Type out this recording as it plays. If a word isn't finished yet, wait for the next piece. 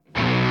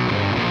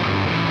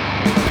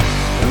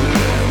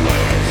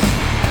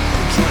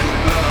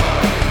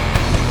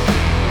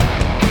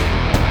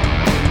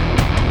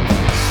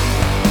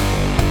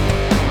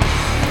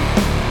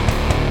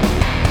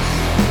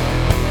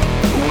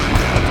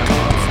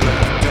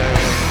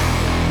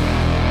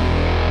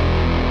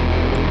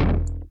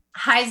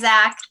Hi,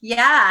 Zach.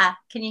 Yeah.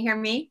 Can you hear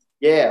me?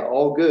 Yeah,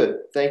 all good.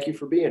 Thank you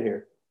for being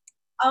here.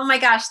 Oh my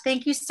gosh.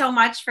 Thank you so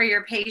much for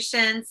your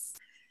patience.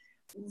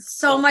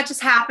 So much is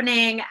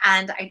happening,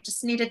 and I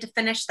just needed to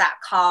finish that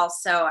call.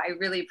 So I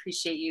really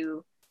appreciate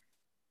you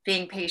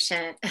being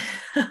patient.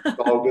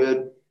 All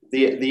good.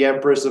 The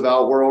Empress of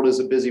Outworld is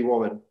a busy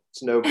woman.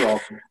 It's no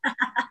problem.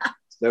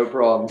 It's no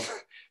problem.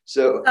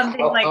 So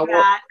Something like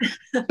that.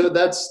 so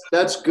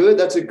that's good.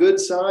 That's a good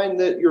sign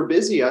that you're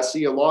busy. I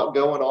see a lot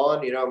going on.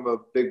 I'm a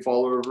big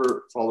follower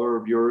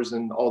of yours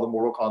and all the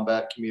Mortal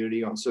Kombat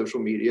community on social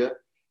media,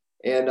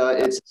 and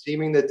it's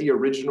seeming that the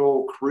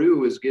original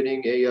crew is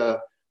getting a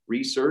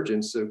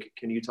resurgence. So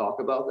can you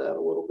talk about that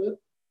a little bit?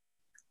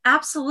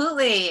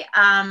 Absolutely.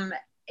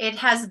 It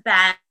has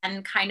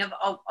been kind of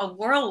a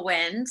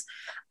whirlwind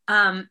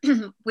um,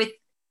 with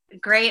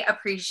great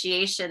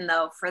appreciation,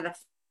 though, for the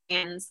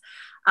fans.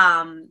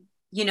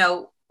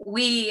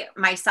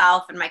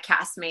 Myself and my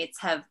castmates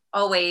have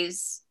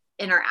always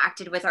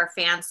interacted with our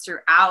fans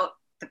throughout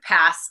the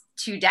past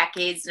 2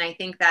 decades. And I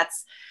think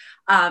that's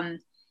um,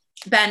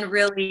 been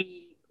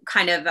really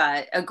kind of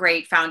a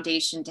great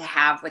foundation to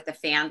have with the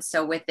fans.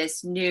 So with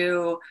this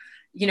new,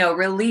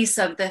 release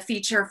of the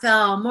feature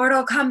film,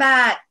 Mortal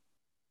Kombat,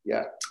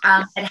 Yeah.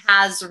 it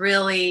has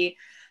really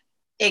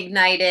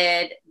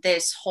ignited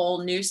this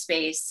whole new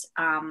space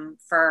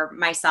for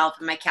myself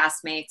and my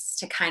castmates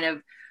to kind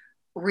of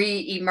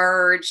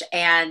re-emerge,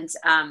 and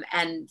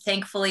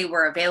thankfully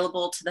we're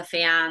available to the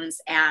fans,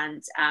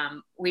 and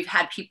we've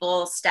had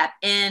people step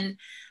in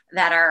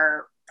that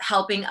are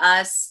helping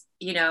us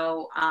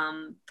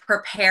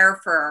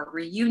prepare for a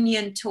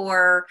reunion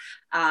tour.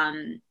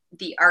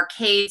 The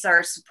arcades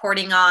are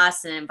supporting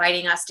us and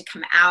inviting us to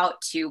come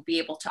out to be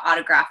able to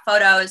autograph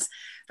photos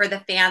for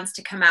the fans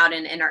to come out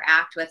and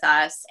interact with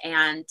us.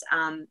 And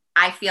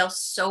I feel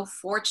so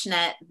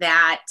fortunate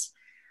that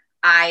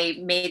I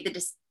made the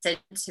decision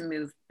to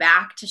move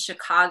back to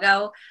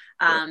Chicago.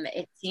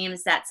 It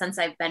seems that since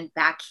I've been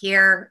back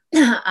here,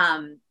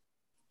 I'm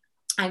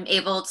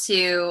able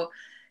to,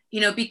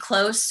 be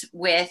close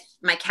with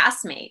my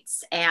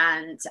castmates,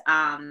 and,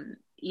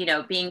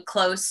 being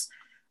close,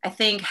 I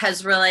think,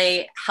 has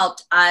really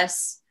helped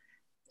us,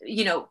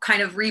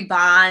 kind of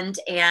rebond,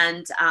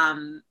 and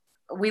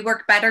we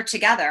work better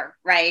together,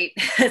 right?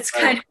 It's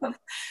Right. kind of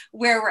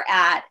where we're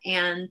at.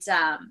 And,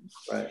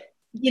 Right.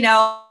 you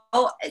know,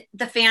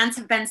 the fans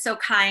have been so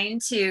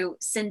kind to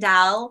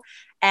Sindel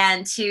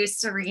and to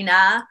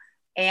Serena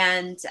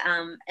and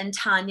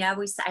Tanya.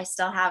 I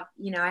still have,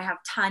 I have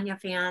Tanya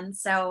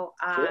fans. So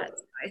Sure.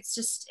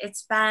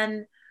 it's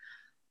been,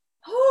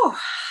 whew.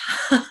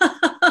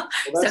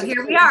 Well, So that's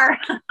here we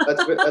exciting. are.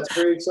 That's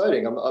very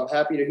exciting. I'm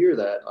happy to hear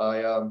that.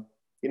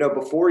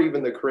 Before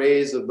even the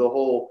craze of the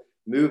whole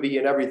movie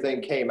and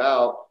everything came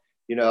out,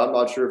 I'm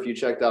not sure if you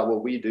checked out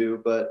what we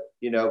do, but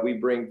we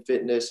bring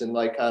fitness in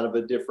like kind of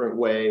a different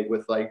way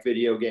with like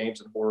video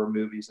games and horror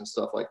movies and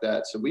stuff like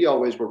that. So we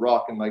always were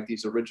rocking like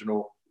these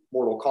original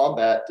Mortal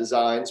Kombat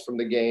designs from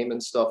the game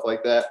and stuff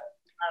like that.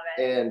 Love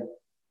it.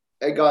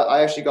 And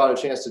I actually got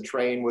a chance to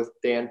train with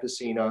Dan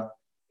Pacina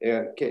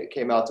and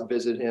came out to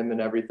visit him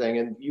and everything.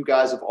 And you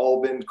guys have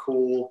all been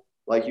cool.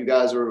 Like you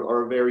guys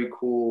are a very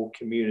cool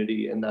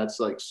community, and that's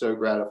like so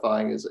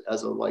gratifying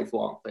as a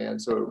lifelong fan.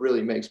 So it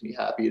really makes me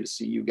happy to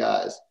see you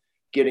guys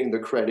getting the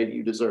credit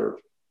you deserve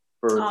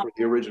Oh, for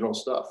the original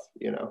stuff.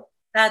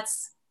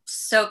 that's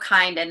so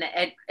kind, and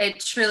it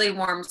truly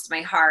warms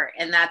my heart.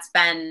 And that's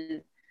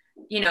been,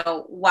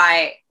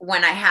 why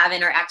when I have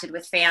interacted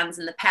with fans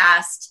in the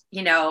past,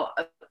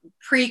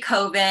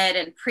 pre-COVID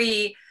and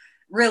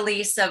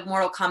pre-release of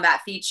Mortal Kombat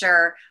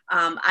feature,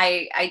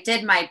 I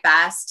did my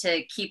best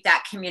to keep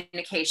that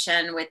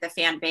communication with the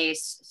fan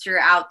base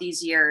throughout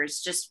these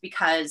years, just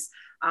because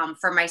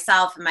for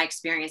myself and my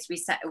experience,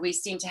 we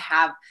seem to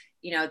have,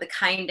 the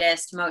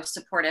kindest, most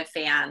supportive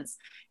fans.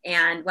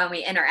 And when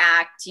we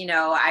interact,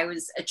 I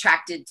was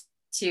attracted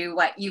to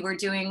what you were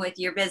doing with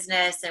your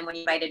business, and when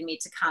you invited me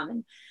to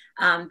come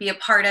and be a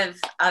part of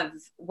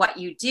what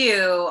you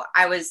do,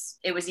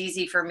 it was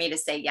easy for me to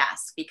say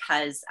yes,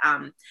 because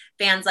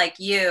fans like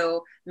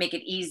you make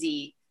it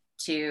easy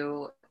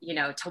to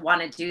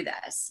want to do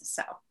this.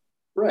 So,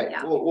 Right.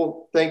 yeah.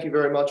 Well, thank you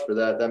very much for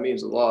that. That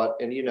means a lot.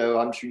 And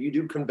I'm sure you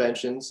do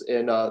conventions,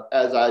 and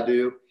as I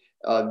do,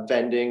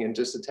 vending and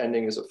just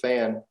attending as a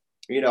fan.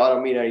 I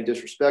don't mean any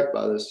disrespect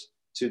by this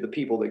to the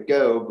people that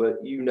go, but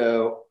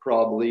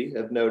probably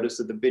have noticed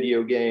that the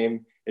video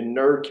game and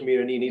nerd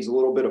community needs a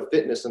little bit of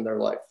fitness in their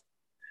life.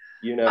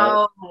 You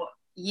know, Oh,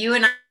 you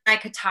and I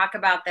could talk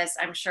about this,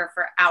 I'm sure,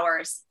 for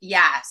hours.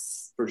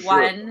 Yes, for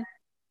sure.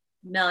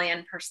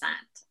 1,000,000%.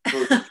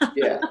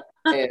 Yeah.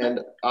 And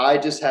I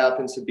just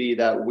happen to be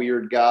that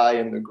weird guy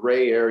in the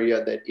gray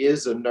area that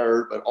is a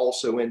nerd, but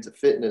also into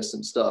fitness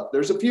and stuff.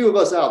 There's a few of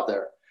us out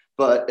there,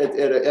 but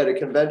at a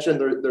convention,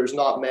 there's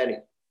not many.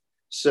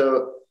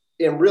 So,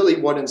 and really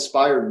what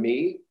inspired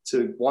me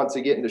to want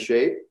to get into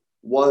shape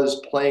was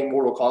playing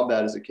Mortal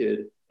Kombat as a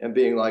kid and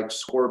being like,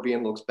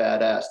 Scorpion looks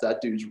badass. That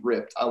dude's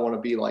ripped. I want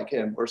to be like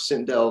him. Or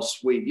Sindel's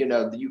sweet.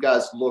 You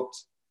guys looked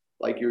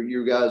like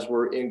you guys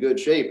were in good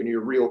shape and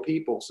you're real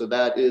people. So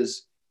that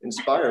is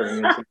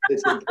inspiring.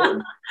 It's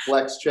important.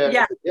 Flex check.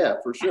 Yeah, Yeah,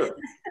 for sure.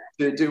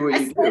 To do what I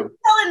you still do.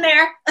 in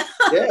there.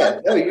 Yeah,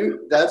 no,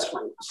 that's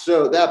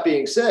so that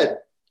being said,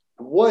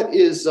 what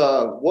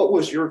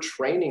was your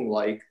training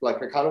like? Like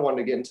I kind of wanted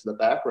to get into the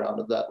background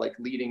of that, like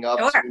leading up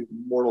Sure. to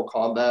Mortal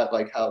Kombat,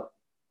 like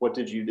what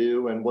did you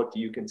do and what do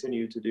you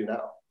continue to do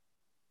now?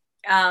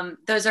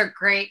 Those are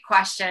great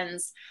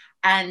questions.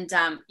 And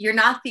you're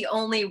not the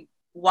only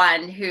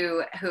one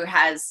who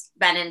has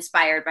been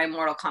inspired by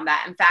Mortal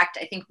Kombat. In fact,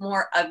 I think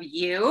more of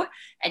you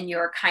and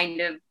your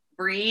kind of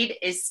breed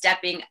is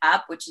stepping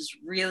up, which is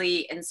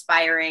really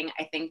inspiring,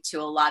 I think, to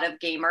a lot of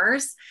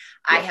gamers.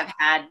 Yeah. I have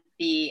had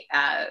the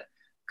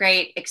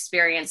great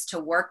experience to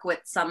work with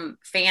some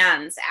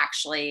fans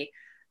actually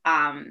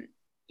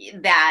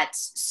that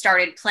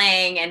started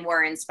playing and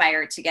were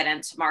inspired to get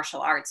into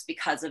martial arts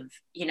because of,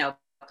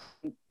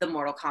 the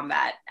Mortal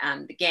Kombat,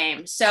 the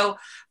game. So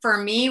for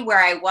me, where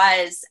I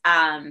was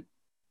I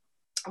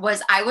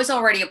was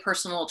already a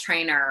personal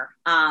trainer.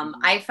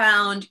 I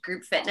found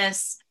group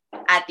fitness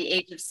at the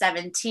age of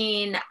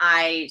 17.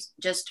 I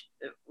just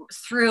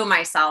threw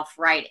myself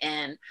right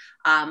in.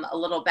 A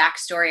little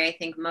backstory, I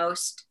think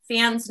most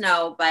fans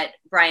know, but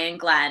Brian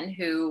Glenn,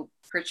 who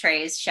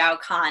portrays Shao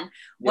Kahn,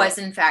 was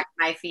in fact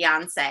my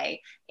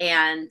fiance.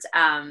 And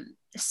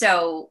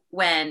so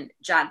when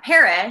John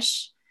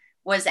Parrish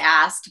was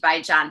asked by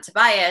John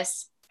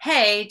Tobias,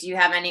 hey, do you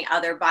have any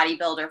other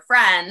bodybuilder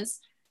friends?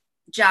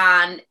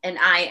 John and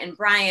I and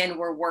Brian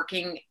were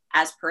working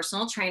as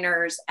personal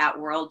trainers at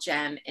World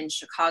Gym in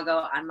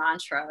Chicago on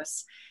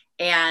Montrose.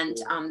 And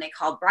they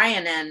called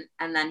Brian in,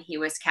 and then he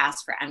was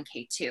cast for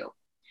MK2.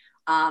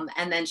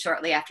 And then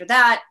shortly after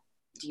that,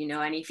 do you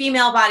know any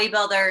female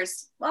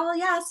bodybuilders? Well,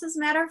 yes, as a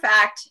matter of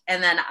fact.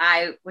 And then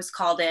I was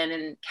called in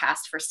and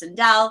cast for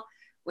Sindel,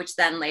 which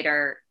then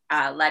later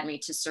led me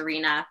to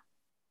Serena.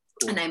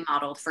 And I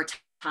modeled for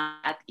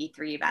at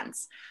E3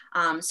 events.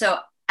 So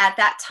at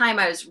that time,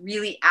 I was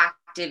really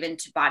active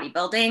into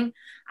bodybuilding.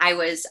 I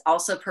was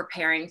also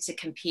preparing to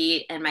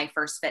compete in my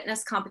first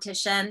fitness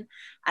competition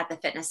at the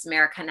Fitness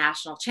America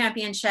National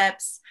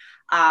Championships,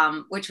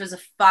 which was a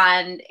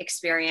fun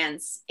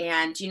experience.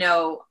 And,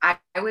 I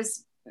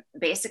was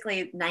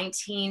basically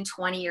 19,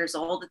 20 years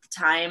old at the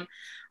time.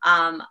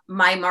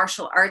 My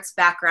martial arts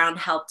background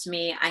helped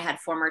me. I had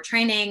former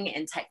training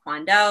in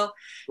Taekwondo.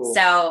 Cool.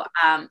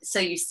 So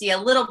you see a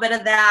little bit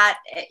of that,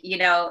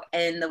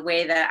 in the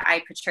way that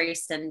I portray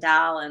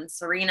Sindel and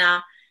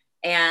Serena.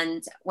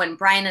 And when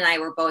Brian and I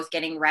were both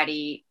getting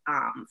ready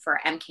for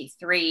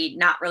MK3,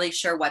 not really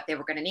sure what they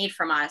were going to need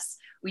from us,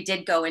 we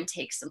did go and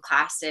take some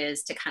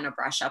classes to kind of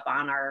brush up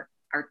on our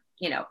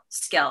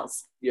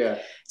skills. Yeah.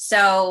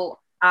 So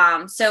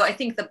I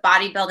think the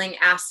bodybuilding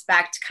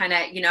aspect kind of,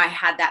 I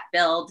had that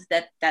build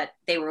that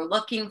they were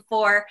looking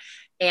for,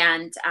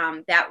 and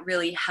that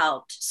really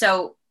helped.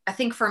 So I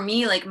think for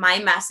me, like my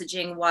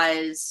messaging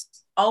was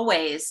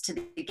always to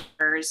the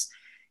gamers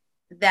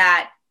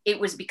that it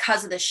was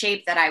because of the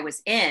shape that I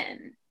was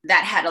in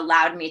that had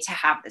allowed me to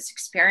have this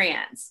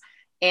experience.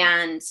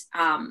 And,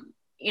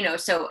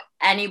 so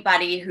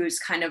anybody who's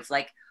kind of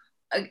like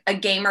a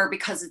gamer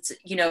because it's,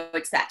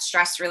 it's that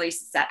stress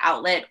release, it's that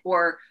outlet,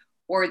 or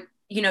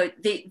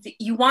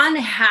you want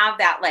to have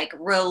that like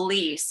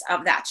release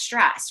of that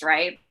stress,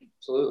 right?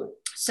 Absolutely.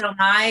 So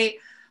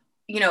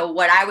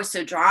what I was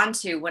so drawn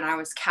to when I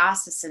was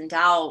cast as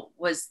Sindel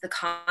was the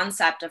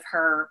concept of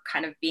her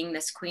kind of being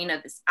this queen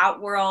of this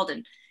outworld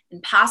and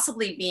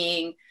possibly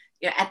being,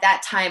 at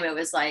that time it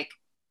was like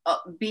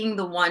being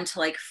the one to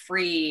like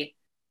free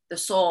the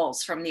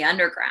souls from the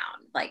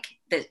underground, like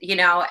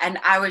and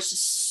I was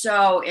just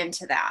so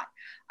into that.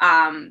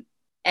 And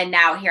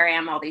now here I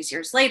am all these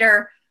years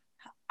later.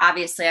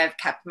 Obviously, I've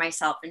kept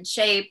myself in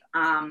shape.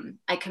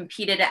 I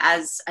competed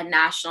as a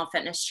national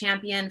fitness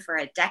champion for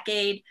a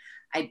decade.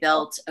 I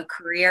built a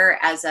career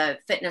as a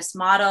fitness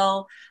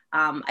model.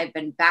 I've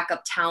been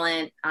backup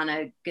talent on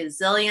a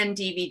gazillion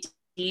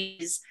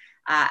DVDs.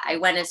 I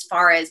went as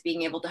far as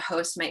being able to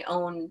host my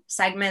own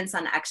segments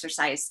on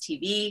Exercise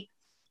TV.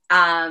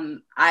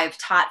 I've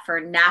taught for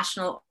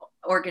national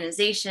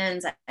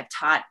organizations. I've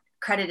taught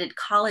accredited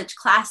college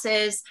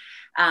classes.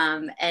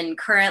 And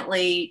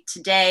currently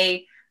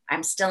today,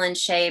 I'm still in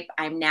shape.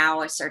 I'm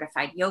now a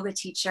certified yoga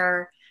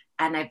teacher,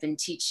 and I've been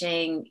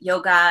teaching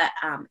yoga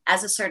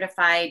as a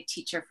certified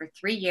teacher for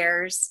 3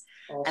 years.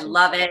 Awesome. I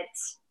love it.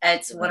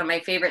 It's one of my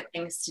favorite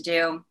things to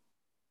do.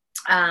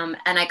 And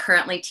I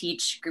currently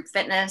teach group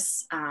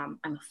fitness. I'm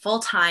a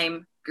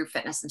full-time group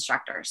fitness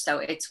instructor. So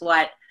it's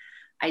what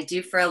I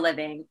do for a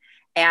living.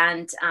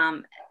 And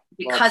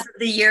because of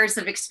the years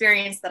of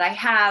experience that I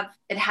have,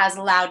 it has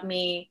allowed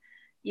me,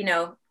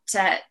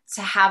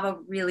 to have a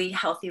really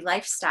healthy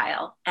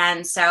lifestyle.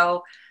 And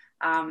so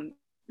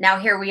now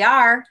here we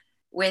are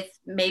with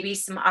maybe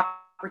some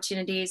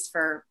opportunities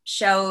for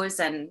shows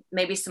and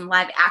maybe some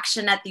live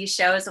action at these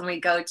shows when we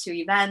go to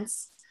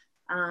events.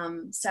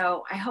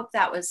 So I hope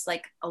that was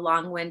like a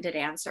long-winded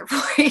answer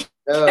for you.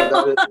 No,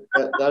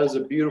 that is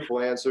a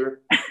beautiful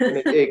answer, and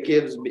it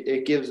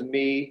gives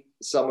me,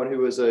 someone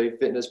who is a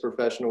fitness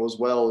professional as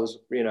well as,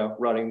 you know,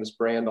 running this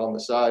brand on the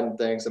side and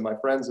things, and my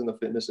friends in the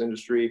fitness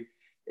industry,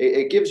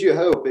 it gives you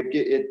hope.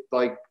 It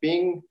like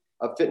being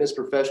a fitness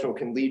professional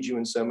can lead you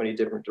in so many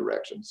different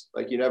directions.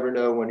 Like you never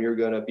know when you're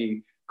going to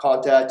be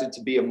contacted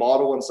to be a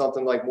model in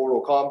something like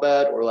Mortal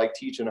Kombat or like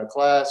teaching a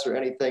class or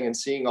anything, and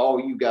seeing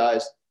all you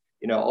guys,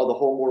 you know, all the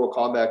whole Mortal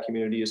Kombat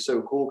community is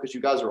so cool because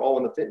you guys are all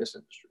in the fitness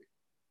industry.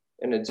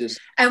 And it just,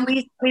 and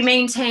we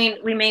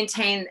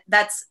maintain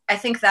that's, I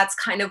think that's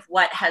kind of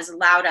what has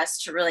allowed us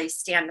to really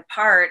stand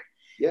apart.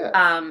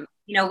 yeah,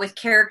 You know, with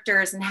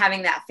characters and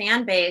having that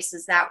fan base,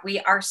 is that we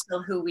are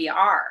still who we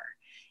are.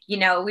 You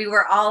know, we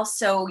were all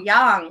so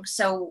young,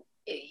 so,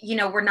 you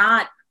know, we're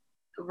not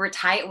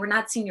retired, we're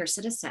not senior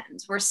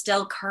citizens, we're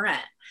still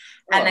current.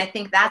 And I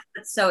think that's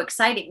what's so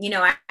exciting. You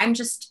know, I'm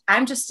just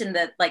in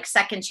the like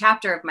second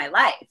chapter of my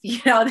life. You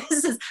know,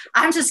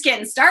 I'm just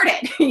getting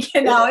started.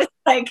 You know, it's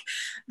like,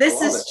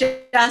 this is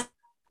just,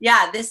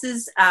 yeah, this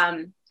is,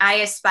 I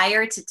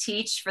aspire to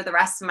teach for the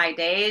rest of my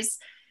days.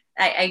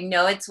 I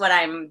know it's what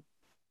I'm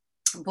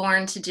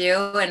born to do.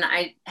 And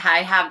I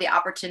have the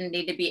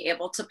opportunity to be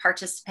able to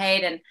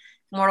participate in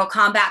Mortal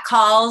Kombat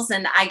calls,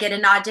 and I get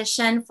an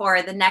audition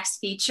for the next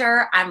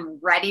feature. I'm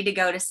ready to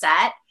go to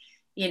set.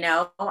 You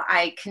know,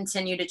 I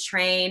continue to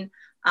train.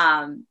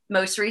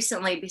 Most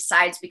recently,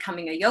 besides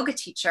becoming a yoga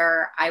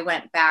teacher, I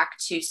went back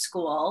to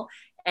school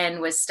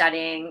and was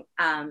studying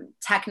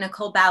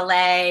technical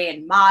ballet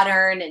and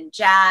modern and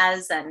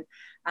jazz. And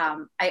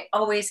I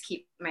always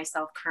keep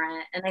myself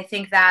current. And I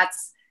think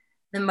that's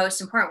the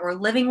most important. We're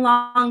living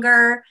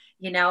longer.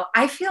 You know,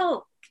 I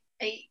feel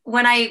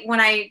when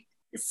I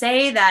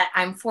say that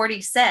I'm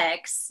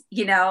 46,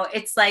 you know,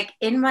 it's like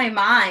in my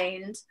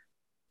mind,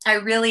 I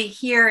really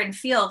hear and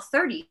feel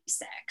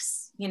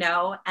 36, you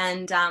know,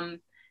 and I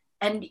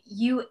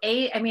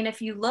mean,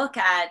 if you look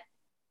at,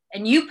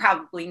 and you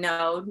probably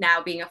know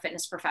now being a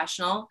fitness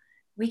professional,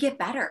 we get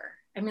better.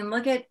 I mean,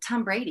 look at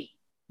Tom Brady,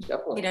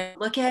 definitely. you know,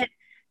 look at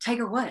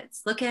Tiger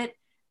Woods, look at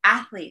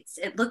athletes,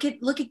 look at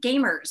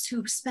gamers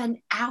who spend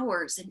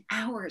hours and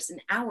hours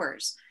and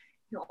hours.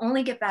 You'll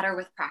only get better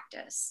with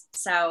practice.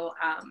 So,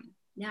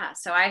 yeah,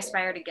 so I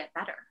aspire to get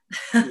better.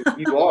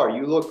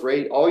 You look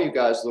great. All you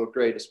guys look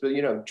great.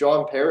 You know,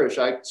 John Parrish,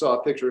 I saw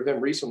a picture of him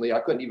recently. I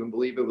couldn't even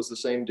believe it was the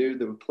same dude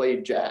that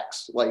played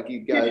Jax. Like you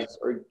guys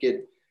are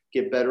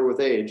get better with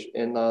age.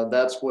 And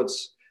that's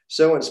what's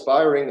so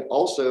inspiring.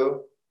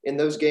 Also in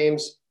those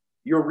games,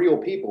 you're real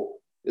people.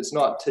 It's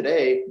not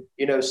today,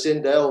 you know,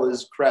 Sindel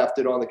is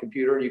crafted on the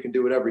computer and you can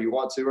do whatever you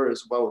want to, or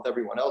as well with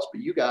everyone else,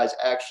 but you guys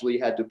actually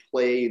had to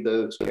play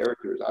those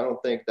characters.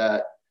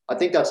 I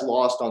think that's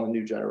lost on the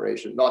new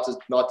generation. Not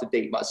to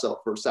date myself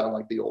or sound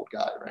like the old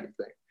guy or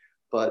anything,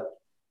 but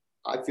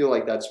I feel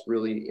like that's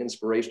really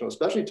inspirational,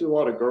 especially to a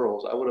lot of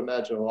girls. I would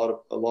imagine a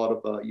lot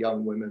of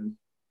young women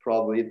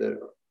probably that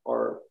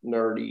are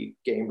nerdy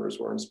gamers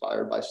were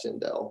inspired by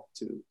Sindel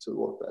to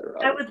look better.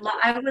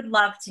 I would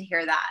love to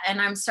hear that, and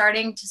I'm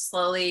starting to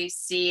slowly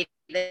see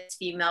this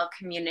female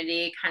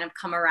community kind of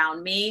come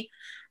around me.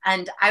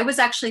 And I was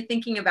actually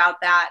thinking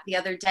about that the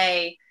other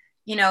day.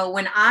 You know,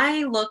 when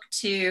I look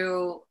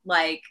to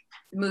like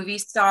movie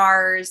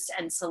stars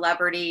and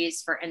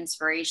celebrities for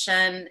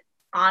inspiration,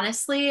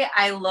 honestly,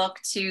 I look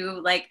to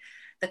like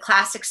the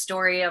classic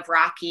story of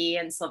Rocky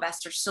and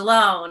Sylvester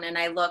Stallone, and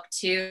I look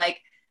to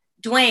like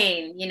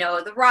Dwayne, you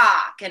know, The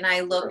Rock, and I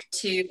look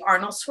to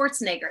Arnold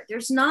Schwarzenegger.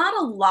 There's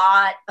not a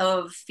lot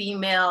of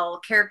female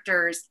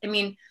characters. I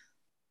mean,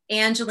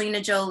 Angelina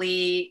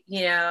Jolie,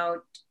 you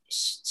know,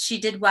 she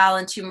did well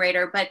in Tomb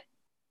Raider, but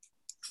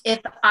if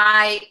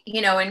I,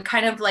 you know, and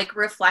kind of like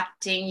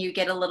reflecting, you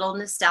get a little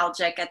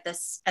nostalgic at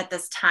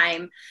this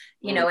time,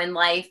 you know, in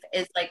life,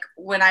 is like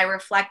when I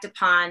reflect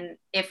upon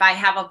if I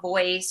have a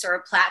voice or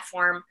a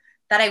platform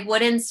that I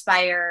would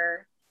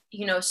inspire,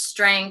 you know,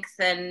 strength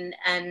and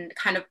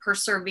kind of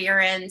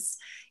perseverance.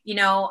 You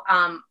know,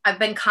 I've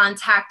been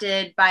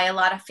contacted by a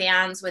lot of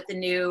fans with the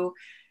new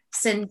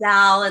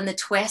Sindel and the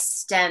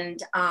twist, and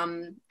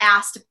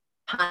asked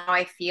how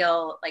I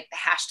feel, like the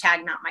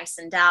hashtag not my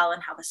Sindel,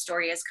 and how the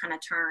story is kind of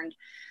turned.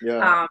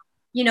 Yeah.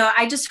 You know,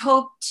 I just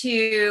hope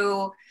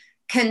to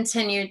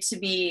continue to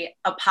be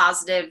a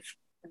positive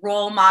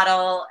role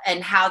model,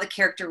 and how the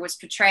character was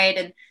portrayed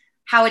and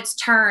how it's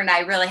turned,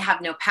 I really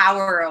have no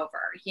power over.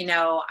 You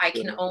know, I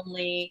can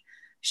only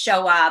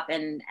show up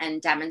and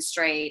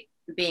demonstrate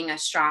being a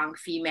strong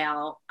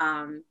female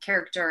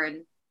character,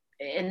 and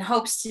in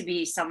hopes to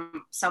be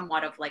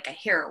somewhat of like a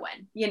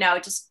heroine, you know,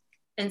 just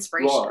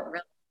inspiration.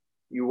 Really.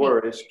 You were.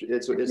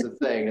 It's a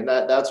thing, and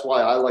that's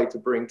why I like to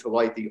bring to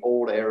light the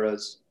old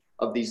eras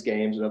of these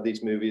games and of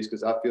these movies,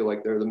 because I feel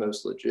like they're the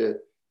most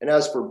legit. And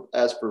as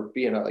for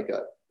being a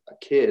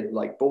kid,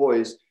 like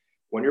boys,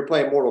 when you're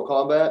playing Mortal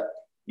Kombat,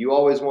 you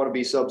always want to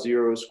be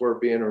Sub-Zero,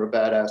 Scorpion, or a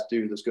badass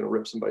dude that's going to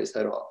rip somebody's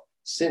head off.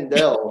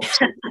 Sindel is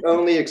the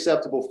only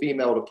acceptable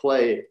female to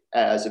play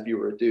as if you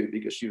were a dude,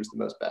 because she was the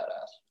most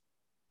badass.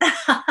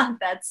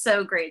 That's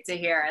so great to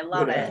hear. I You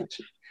love it. know,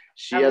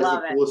 she I has the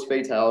love it. coolest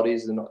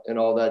fatalities and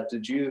all that.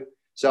 Did you?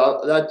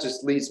 So that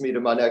just leads me to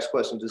my next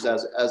question. Just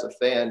as a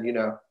fan, you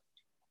know,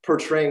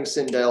 portraying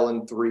Sindel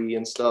in 3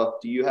 and stuff.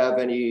 Do you have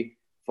any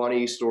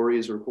funny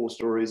stories or cool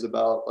stories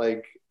about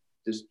like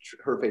just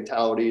her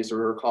fatalities or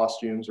her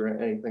costumes or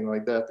anything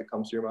like that that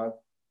comes to your mind?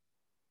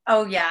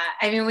 Oh yeah.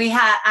 I mean,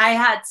 I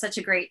had such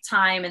a great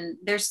time, and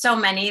there's so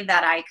many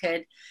that I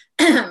could,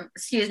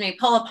 excuse me,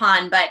 pull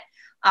upon. But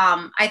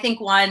I think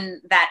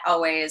one that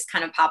always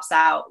kind of pops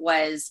out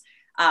was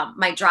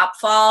my drop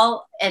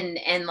fall,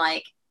 and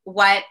like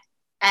what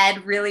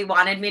Ed really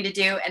wanted me to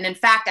do. And in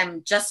fact,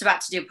 I'm just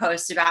about to do a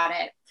post about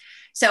it.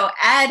 So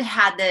Ed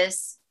had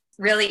this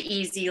really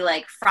easy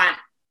like front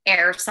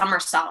air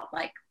somersault,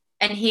 like,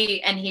 and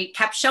he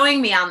kept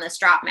showing me on this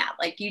drop mat,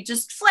 like you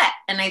just flip.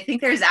 And I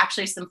think there's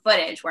actually some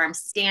footage where I'm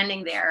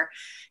standing there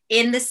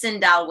in the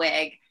Sindel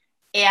wig,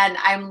 and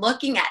I'm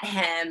looking at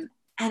him,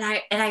 and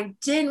I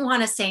didn't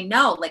want to say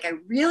no. Like I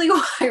really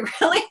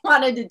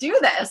wanted to do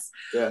this.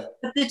 Yeah.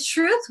 But the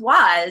truth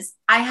was,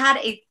 I had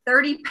a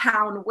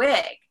 30-pound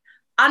wig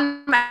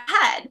on my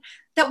head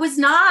that was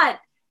not,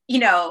 you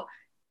know,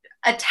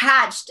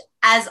 attached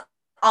as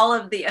all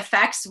of the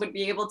effects would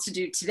be able to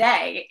do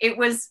today. It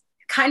was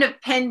kind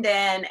of pinned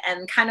in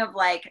and kind of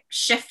like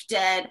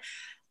shifted.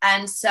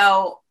 And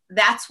so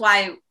that's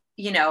why,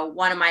 you know,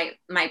 one of my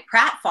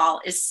pratfall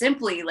is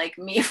simply like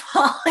me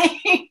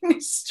falling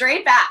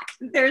straight back.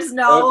 Okay. There's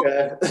no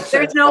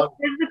physical,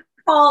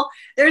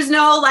 there's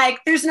no like,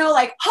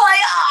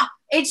 hoya!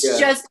 It's Yeah.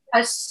 just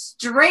a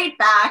straight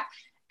back.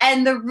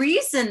 And the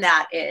reason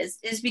that is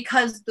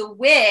because the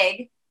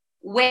wig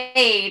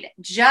weighed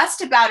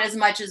just about as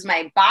much as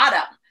my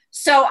bottom.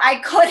 So I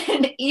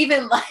couldn't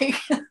even like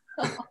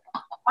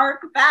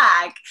arc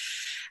back.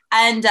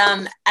 And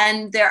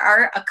there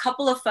are a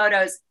couple of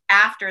photos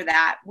after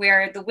that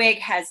where the wig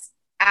has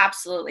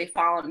absolutely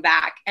fallen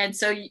back. And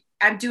so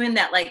I'm doing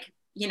that, like,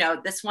 you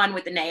know, this one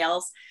with the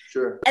nails.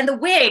 Sure. And the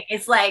wig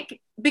is like,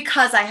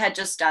 because I had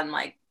just done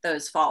like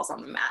those falls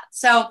on the mat.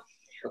 So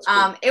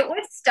cool. It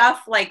was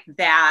stuff like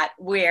that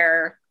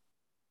where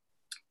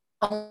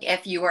only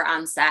if you were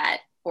on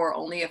set, or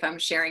only if I'm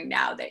sharing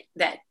now,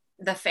 that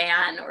the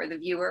fan or the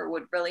viewer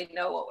would really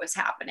know what was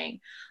happening.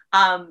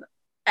 I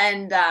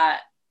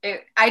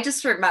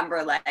just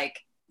remember like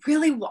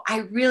I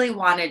really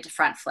wanted to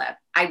front flip.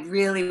 I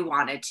really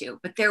wanted to,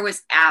 but there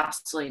was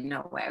absolutely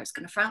no way I was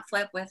going to front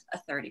flip with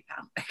a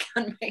 30-pound wig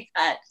on my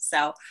head.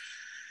 So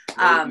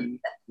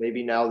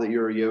maybe now that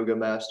you're a yoga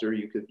master,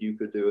 you could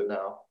do it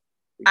now.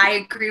 I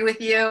agree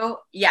with you.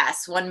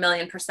 Yes,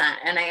 1,000,000%.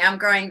 And I am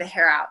growing the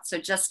hair out. So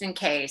just in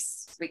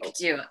case we could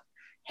do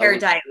hair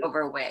dye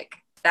over wig,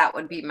 that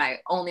would be my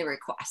only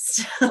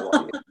request. I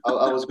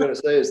was going to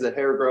say, is the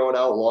hair growing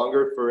out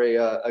longer for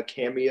a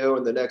cameo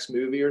in the next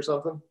movie or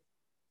something?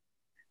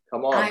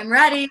 Come on. I'm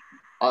ready.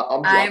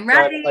 I'm ready.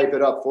 Trying to type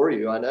it up for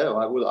you. I know.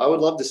 I would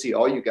love to see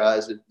all you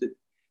guys.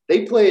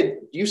 They played,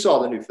 you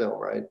saw the new film,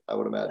 right? I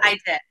would imagine. I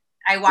did.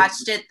 I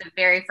watched it the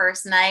very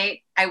first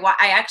night. I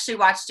actually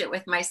watched it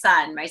with my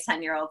son, my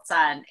 10-year-old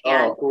son.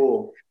 And oh,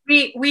 cool.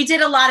 We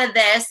did a lot of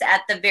this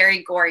at the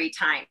very gory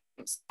times.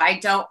 I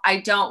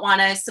don't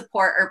want to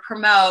support or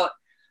promote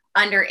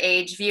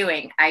underage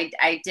viewing.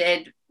 I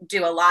did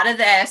do a lot of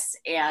this,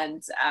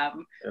 and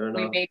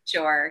we made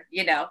sure,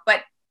 you know,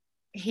 but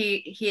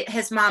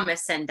his mom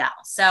is Sindel,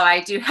 so I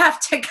do have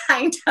to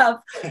kind of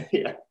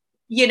yeah.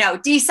 You know,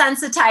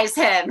 desensitize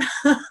him.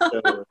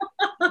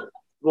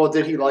 Well,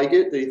 did he like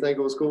it? Did he think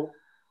it was cool?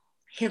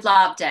 He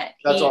loved it.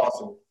 That's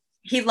awesome.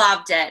 He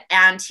loved it.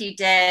 And he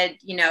did,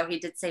 you know, he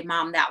did say,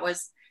 Mom,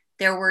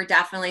 there were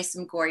definitely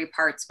some gory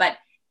parts, but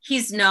I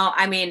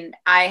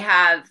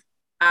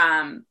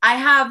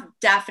have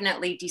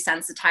definitely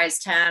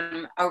desensitized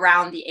him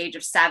around the age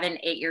of 7,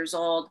 8 years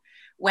old.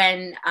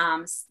 When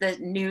the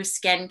new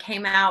Skin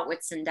came out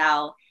with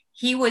Sindel,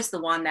 he was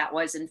the one that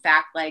was in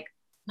fact like,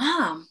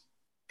 Mom,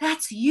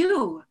 that's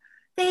you.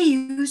 They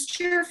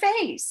used your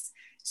face.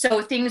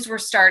 So things were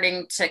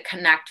starting to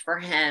connect for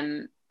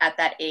him at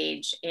that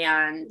age.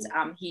 And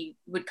he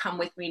would come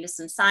with me to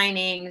some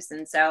signings.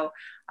 And so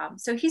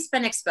he's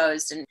been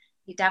exposed, and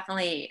he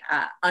definitely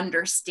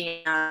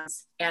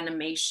understands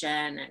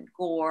animation and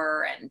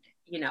gore. And,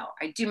 you know,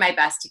 I do my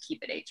best to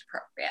keep it age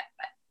appropriate,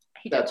 but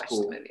he did watch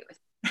the movie with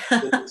me.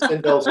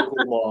 Sindel's a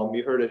cool mom.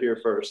 You heard it here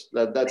first.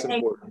 That's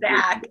important.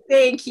 Zach.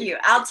 Thank you.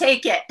 I'll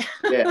take it.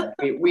 Yeah,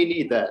 we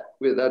need that.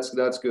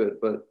 That's good.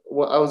 But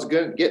what I was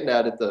getting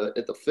at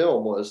the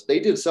film was they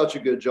did such a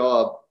good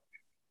job,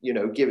 you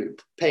know,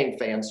 paying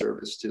fan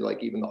service to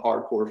like even the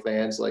hardcore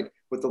fans, like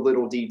with the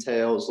little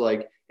details,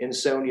 like in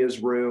Sonya's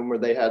room where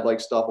they had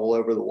like stuff all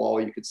over the wall.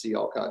 You could see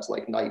all kinds,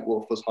 like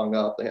Nightwolf was hung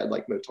up. They had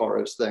like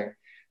Motaro's thing. And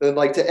then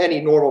like to any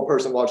normal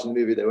person watching the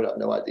movie, they would have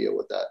no idea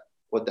what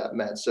that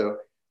meant. So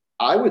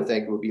I would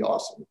think it would be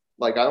awesome.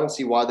 Like, I don't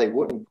see why they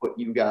wouldn't put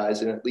you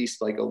guys in at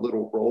least like a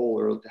little role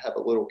or to have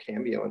a little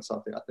cameo in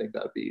something. I think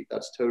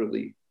that's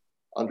totally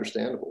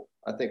understandable.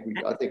 I think we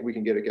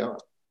can get it going.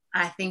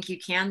 I think you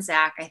can,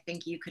 Zach. I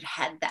think you could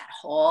head that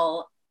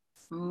whole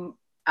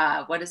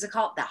what is it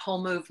called? That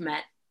whole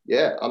movement.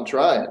 Yeah, I'm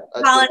trying.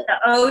 Call it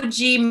the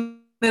OG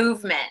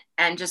movement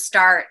and just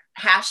start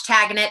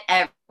hashtagging it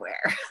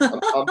everywhere.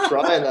 I'm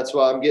trying. That's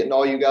why I'm getting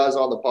all you guys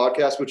on the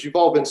podcast, which you've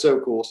all been so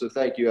cool. So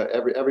thank you,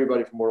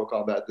 everybody from Mortal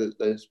Kombat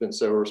that's been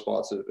so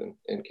responsive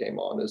and came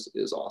on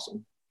is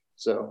awesome.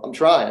 So I'm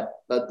trying.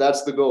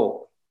 That's the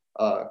goal.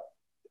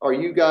 Are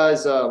you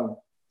guys? So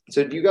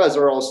you guys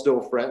are all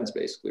still friends,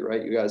 basically,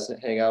 right? You guys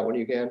hang out when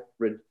you can.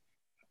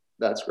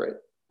 That's great.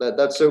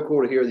 That's so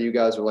cool to hear that you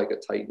guys are like a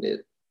tight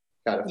knit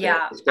kind of thing,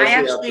 Yeah,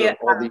 especially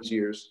after all these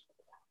years.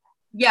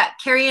 Yeah,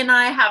 Carrie and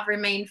I have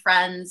remained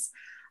friends.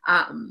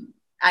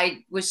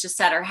 I was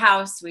just at her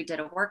house. We did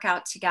a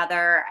workout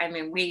together. I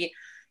mean, we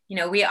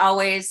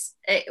always,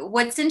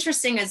 what's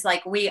interesting is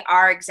like, we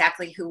are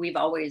exactly who we've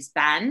always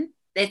been.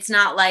 It's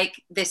not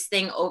like this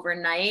thing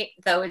overnight,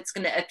 though it's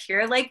going to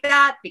appear like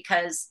that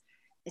because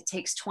it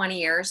takes 20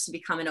 years to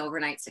become an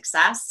overnight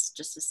success.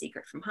 Just a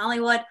secret from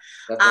Hollywood.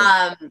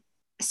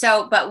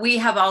 But we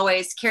have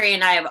always, Carrie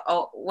and I have,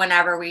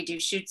 whenever we do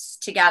shoots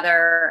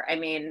together, I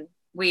mean,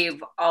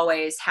 we've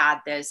always had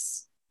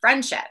this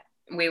friendship.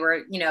 We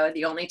were,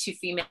 the only two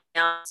females.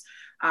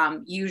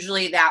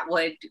 Usually that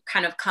would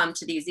kind of come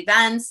to these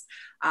events.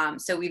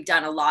 So we've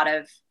done a lot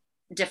of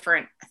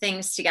different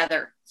things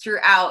together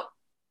throughout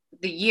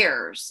the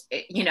years,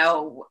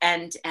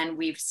 and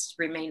we've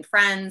remained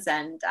friends.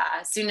 And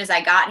as soon as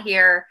I got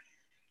here,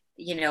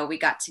 we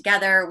got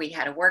together, we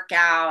had a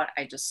workout.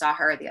 I just saw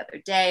her the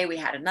other day. We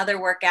had another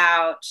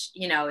workout,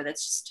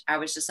 I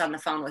was just on the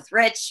phone with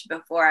Rich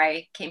before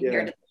I came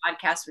here to the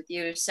podcast with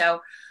you.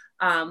 So,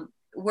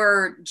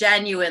 we're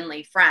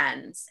genuinely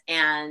friends,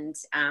 and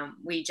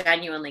we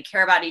genuinely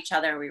care about each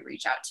other. We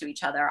reach out to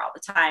each other all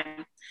the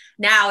time.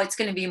 Now it's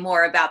going to be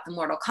more about the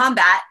Mortal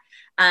Kombat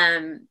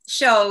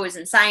shows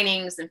and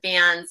signings and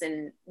fans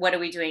and what are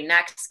we doing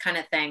next kind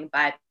of thing.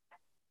 But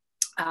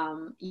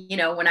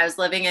when I was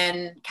living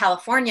in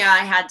California,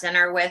 I had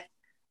dinner with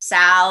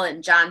Sal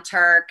and John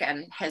Turk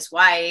and his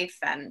wife,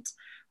 and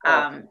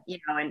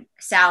and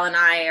Sal and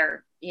I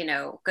are,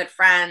 good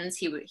friends.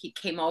 He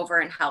came over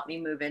and helped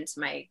me move into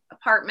my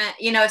apartment,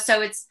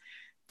 so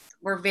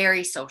we're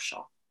very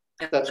social.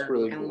 That's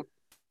really cool.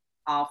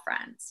 All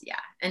friends. Yeah.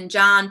 And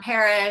John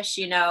Parrish,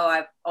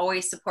 I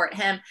always support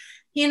him.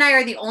 He and I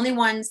are the only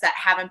ones that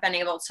haven't been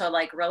able to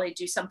like really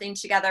do something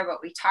together,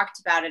 but we talked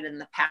about it in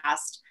the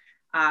past.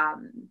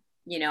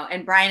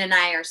 And Brian and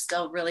I are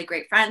still really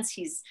great friends.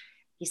 He's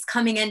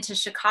coming into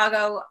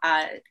Chicago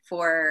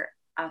for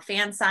a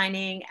fan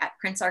signing at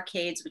Prince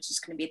Arcades, which is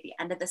going to be at the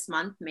end of this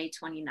month, May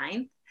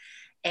 29th.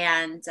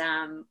 And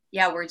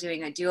we're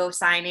doing a duo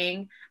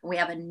signing. We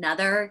have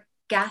another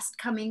guest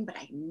coming, but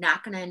I'm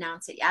not going to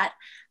announce it yet.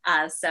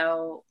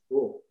 So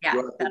cool.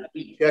 Yeah,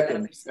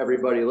 checking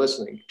everybody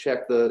listening.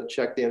 Check the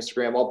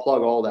Instagram. I'll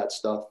plug all that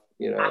stuff.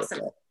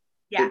 Awesome.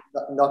 Yeah.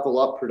 Knuckle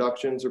Up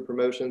Productions or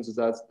Promotions.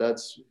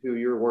 That's who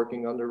you're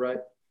working under, right?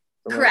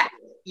 Correct.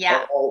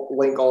 Yeah. I'll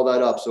link all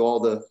that up so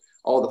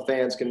all the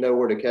fans can know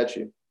where to catch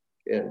you.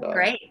 And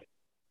great.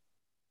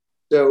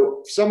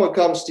 So if someone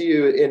comes to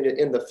you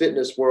in the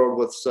fitness world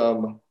with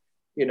some,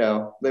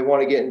 they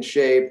want to get in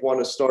shape, want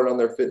to start on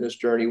their fitness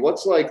journey.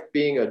 What's like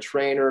being a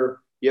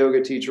trainer,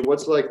 yoga teacher?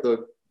 What's like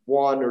the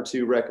one or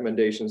two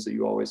recommendations that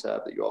you always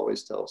have that you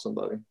always tell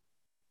somebody?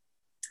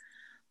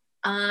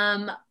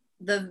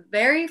 The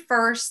very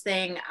first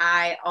thing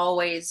I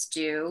always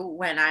do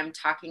when I'm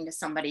talking to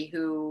somebody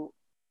who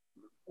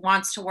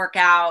wants to work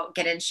out,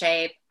 get in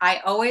shape,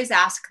 I always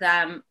ask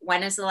them,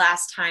 when is the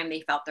last time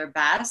they felt their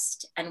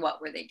best and what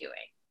were they doing?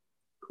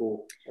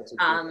 Cool. That's a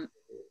cool.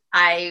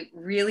 I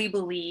really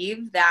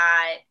believe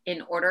that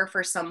in order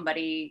for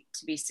somebody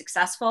to be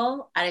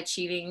successful at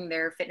achieving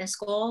their fitness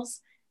goals,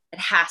 it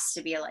has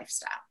to be a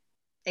lifestyle.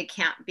 It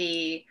can't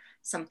be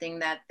something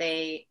that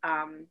they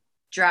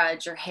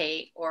drudge or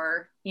hate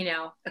or,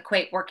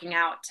 equate working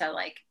out to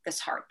like this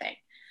hard thing.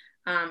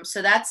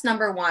 So that's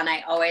number one.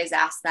 I always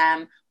ask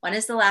them, when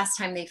is the last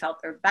time they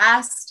felt their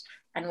best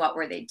and what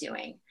were they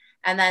doing?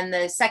 And then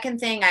the second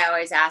thing I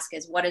always ask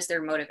is, what is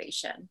their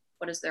motivation?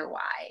 What is their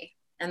why?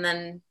 And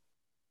then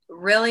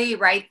really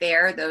right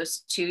there, those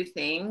two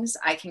things,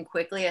 I can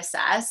quickly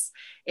assess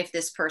if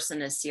this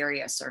person is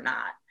serious or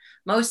not.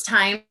 Most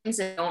times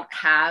they don't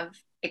have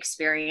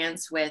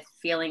experience with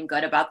feeling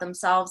good about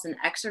themselves and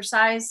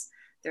exercise,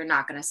 they're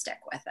not going to stick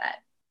with it.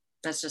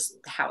 That's just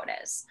how it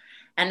is.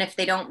 And if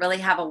they don't really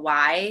have a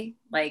why,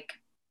 like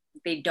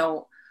they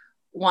don't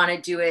want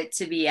to do it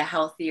to be a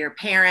healthier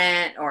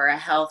parent or a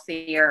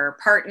healthier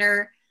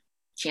partner,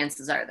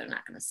 chances are they're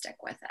not going to stick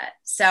with it.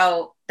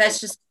 So that's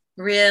just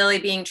really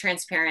being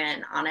transparent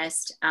and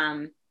honest.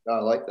 I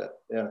like that.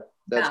 Yeah.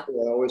 That's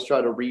cool. I always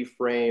try to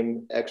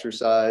reframe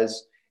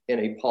exercise in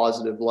a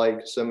positive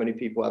light. So many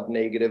people have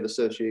negative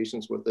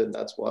associations with it. And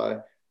that's why,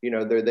 they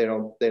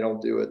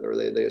don't do it, or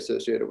they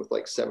associate it with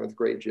like 7th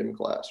grade gym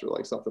class or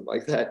like something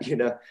like that. We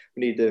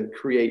need to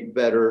create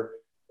better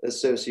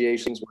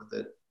associations with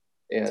it.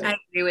 And I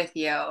agree with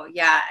you.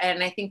 Yeah.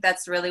 And I think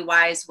that's a really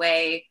wise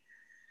way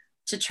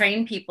to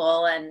train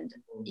people. And,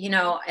 you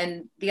know,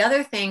 and the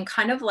other thing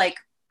kind of like,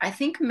 I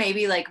think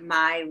maybe like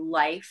my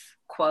life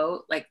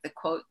quote, like the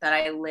quote that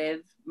I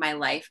live my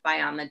life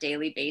by on a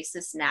daily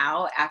basis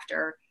now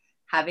after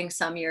having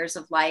some years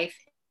of life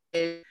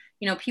is,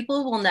 you know,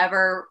 people will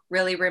never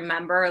really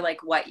remember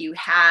like what you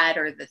had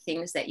or the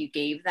things that you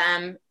gave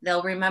them.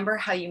 They'll remember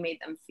how you made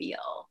them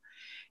feel.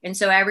 And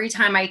so every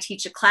time I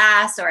teach a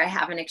class or I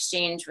have an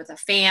exchange with a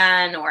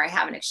fan or I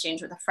have an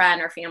exchange with a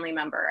friend or family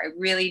member, I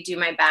really do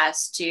my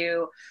best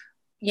to,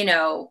 you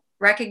know,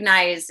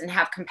 recognize and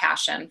have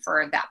compassion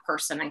for that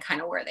person and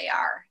kind of where they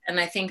are. And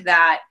I think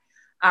that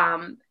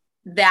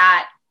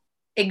that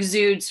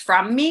exudes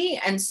from me.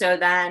 And so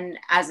then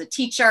as a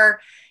teacher,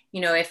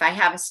 you know, if I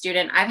have a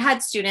student, I've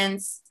had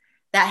students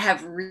that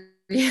have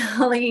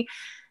really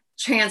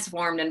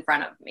transformed in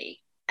front of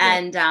me.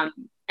 Yeah.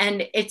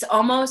 And it's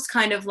almost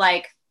kind of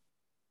like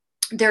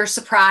they're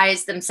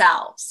surprised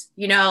themselves,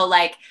 you know,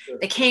 like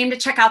they came to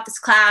check out this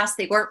class,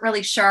 they weren't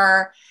really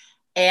sure.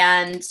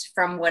 And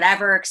from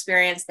whatever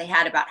experience they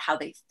had about how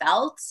they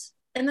felt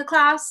in the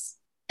class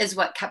is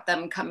what kept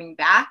them coming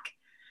back.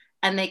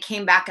 And they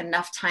came back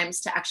enough times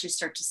to actually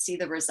start to see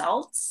the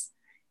results.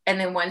 And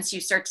then once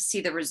you start to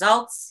see the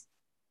results,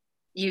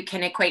 you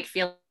can equate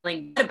feeling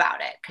good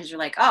about it because you're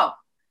like, oh,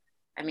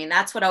 I mean,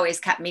 that's what always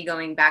kept me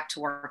going back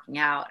to working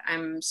out.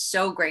 I'm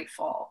so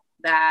grateful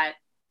that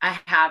I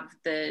have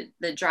the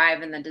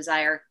drive and the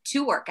desire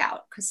to work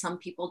out because some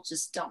people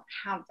just don't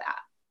have that,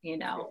 you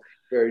know?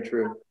 Very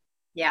true.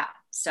 Yeah.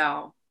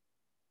 So.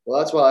 Well,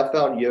 that's why I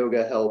found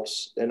yoga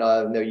helps. And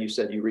I know you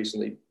said you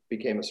recently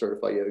became a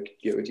certified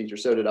yoga teacher.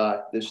 So did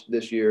I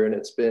this year. And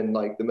it's been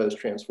like the most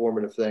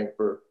transformative thing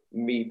for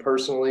me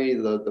personally,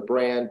 the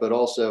brand, but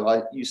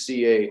also you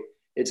see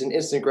it's an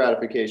instant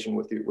gratification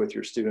with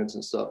your students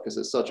and stuff because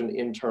it's such an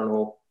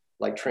internal,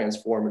 like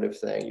transformative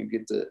thing. You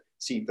get to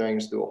see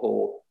things through a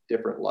whole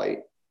different light.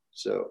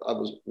 So I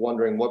was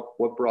wondering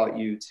what brought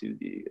you to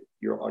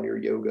your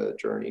yoga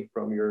journey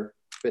from your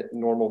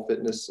normal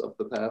fitness of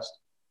the past?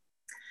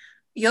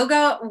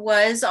 Yoga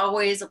was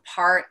always a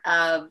part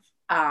of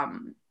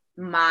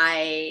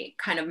my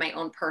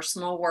own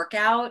personal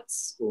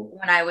workouts. Cool.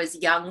 When I was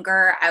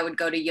younger, I would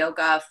go to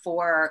yoga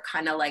for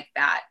kind of like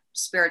that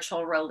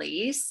spiritual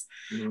release.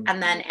 Mm-hmm.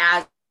 And then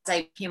as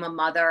I became a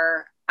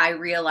mother, I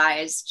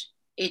realized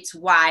it's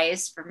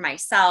wise for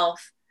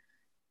myself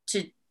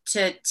to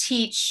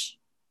teach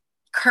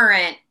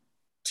current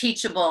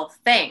teachable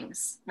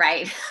things,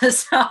 right?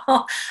 So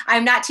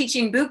I'm not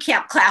teaching boot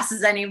camp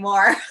classes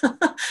anymore.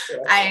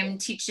 I'm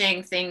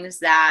teaching things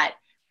that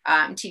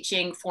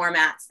teaching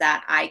formats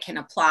that I can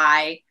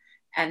apply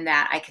and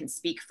that I can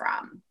speak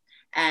from.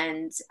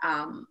 And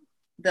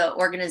the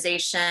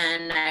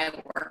organization I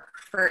work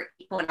for,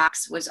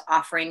 Equinox, was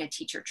offering a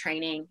teacher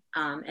training,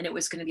 and it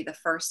was going to be the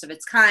first of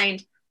its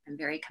kind. I'm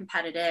very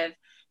competitive.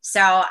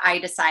 So I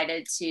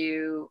decided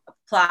to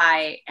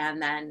apply.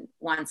 And then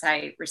once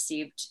I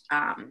received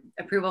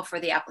approval for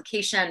the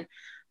application,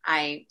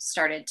 I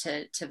started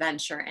to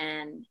venture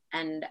in.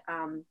 And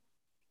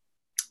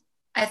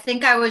I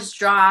think I was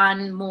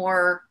drawn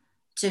more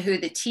to who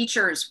the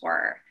teachers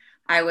were.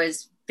 I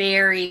was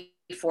very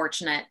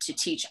fortunate to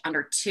teach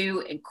under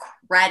two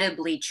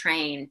incredibly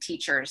trained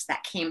teachers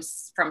that came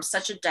from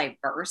such a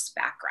diverse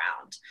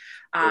background.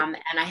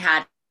 And I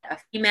had a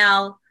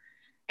female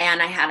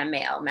and I had a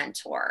male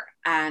mentor.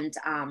 And,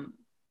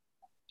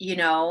 you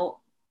know,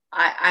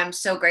 I'm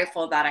so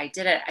grateful that I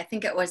did it. I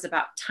think it was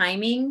about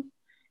timing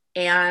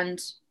and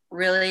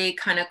really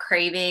kind of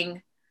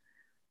craving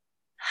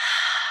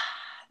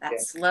that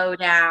slow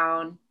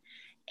down.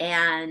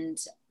 And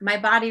my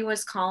body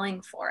was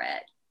calling for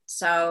it.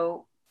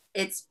 So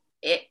it's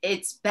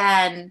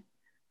been,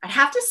 I'd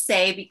have to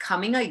say,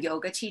 becoming a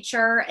yoga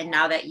teacher, and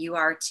now that you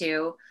are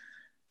too,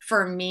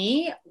 for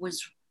me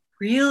was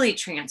really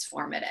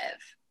transformative.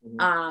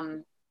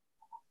 Mm-hmm.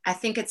 I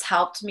think it's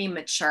helped me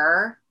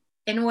mature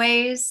in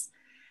ways,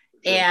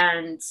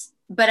 sure.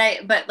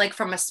 but like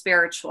from a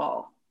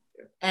spiritual,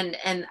 and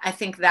I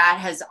think that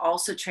has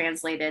also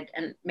translated,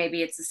 and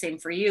maybe it's the same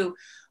for you,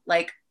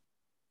 like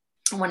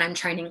when I'm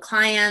training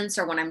clients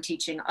or when I'm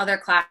teaching other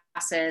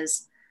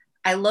classes,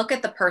 I look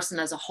at the person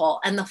as a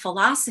whole, and the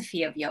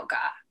philosophy of yoga,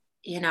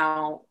 you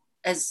know,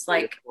 is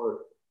like,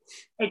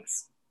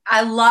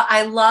 I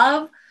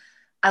love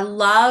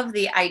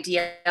the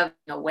idea of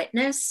being a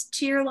witness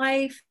to your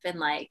life and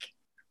like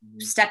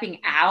stepping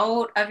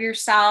out of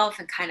yourself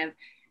and kind of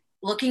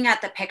looking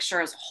at the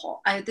picture as a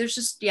whole. I think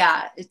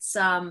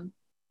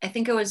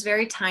it was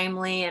very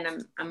timely,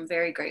 and I'm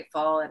very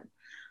grateful, and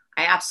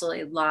I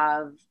absolutely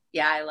love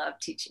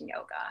teaching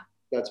yoga.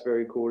 That's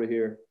very cool to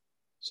hear.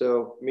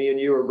 So me and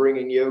you are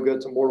bringing yoga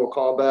to Mortal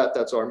Kombat.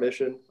 That's our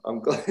mission.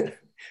 I'm glad.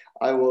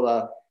 I will.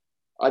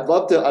 I'd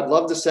love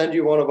to send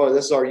you one of our.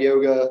 This is our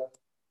yoga. It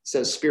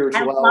says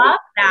spirituality. I love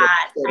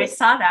that. I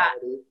saw that.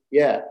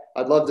 Yeah,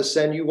 I'd love to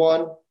send you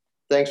one.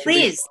 Thanks for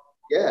please.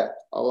 Yeah,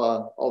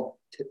 I'll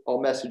I'll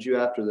message you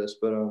after this,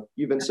 but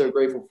you've been so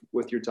grateful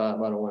with your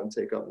time. I don't want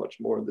to take up much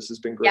more. This has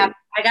been great. Yeah,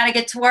 I got to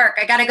get to work.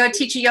 I got to go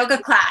teach a yoga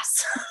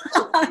class.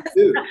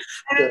 Dude,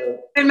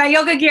 in my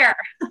yoga gear.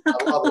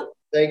 I love it.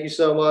 Thank you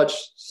so much,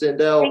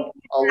 Sindel.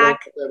 I'll link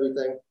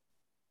everything.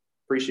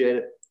 Appreciate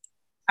it.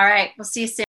 All right. We'll see you soon.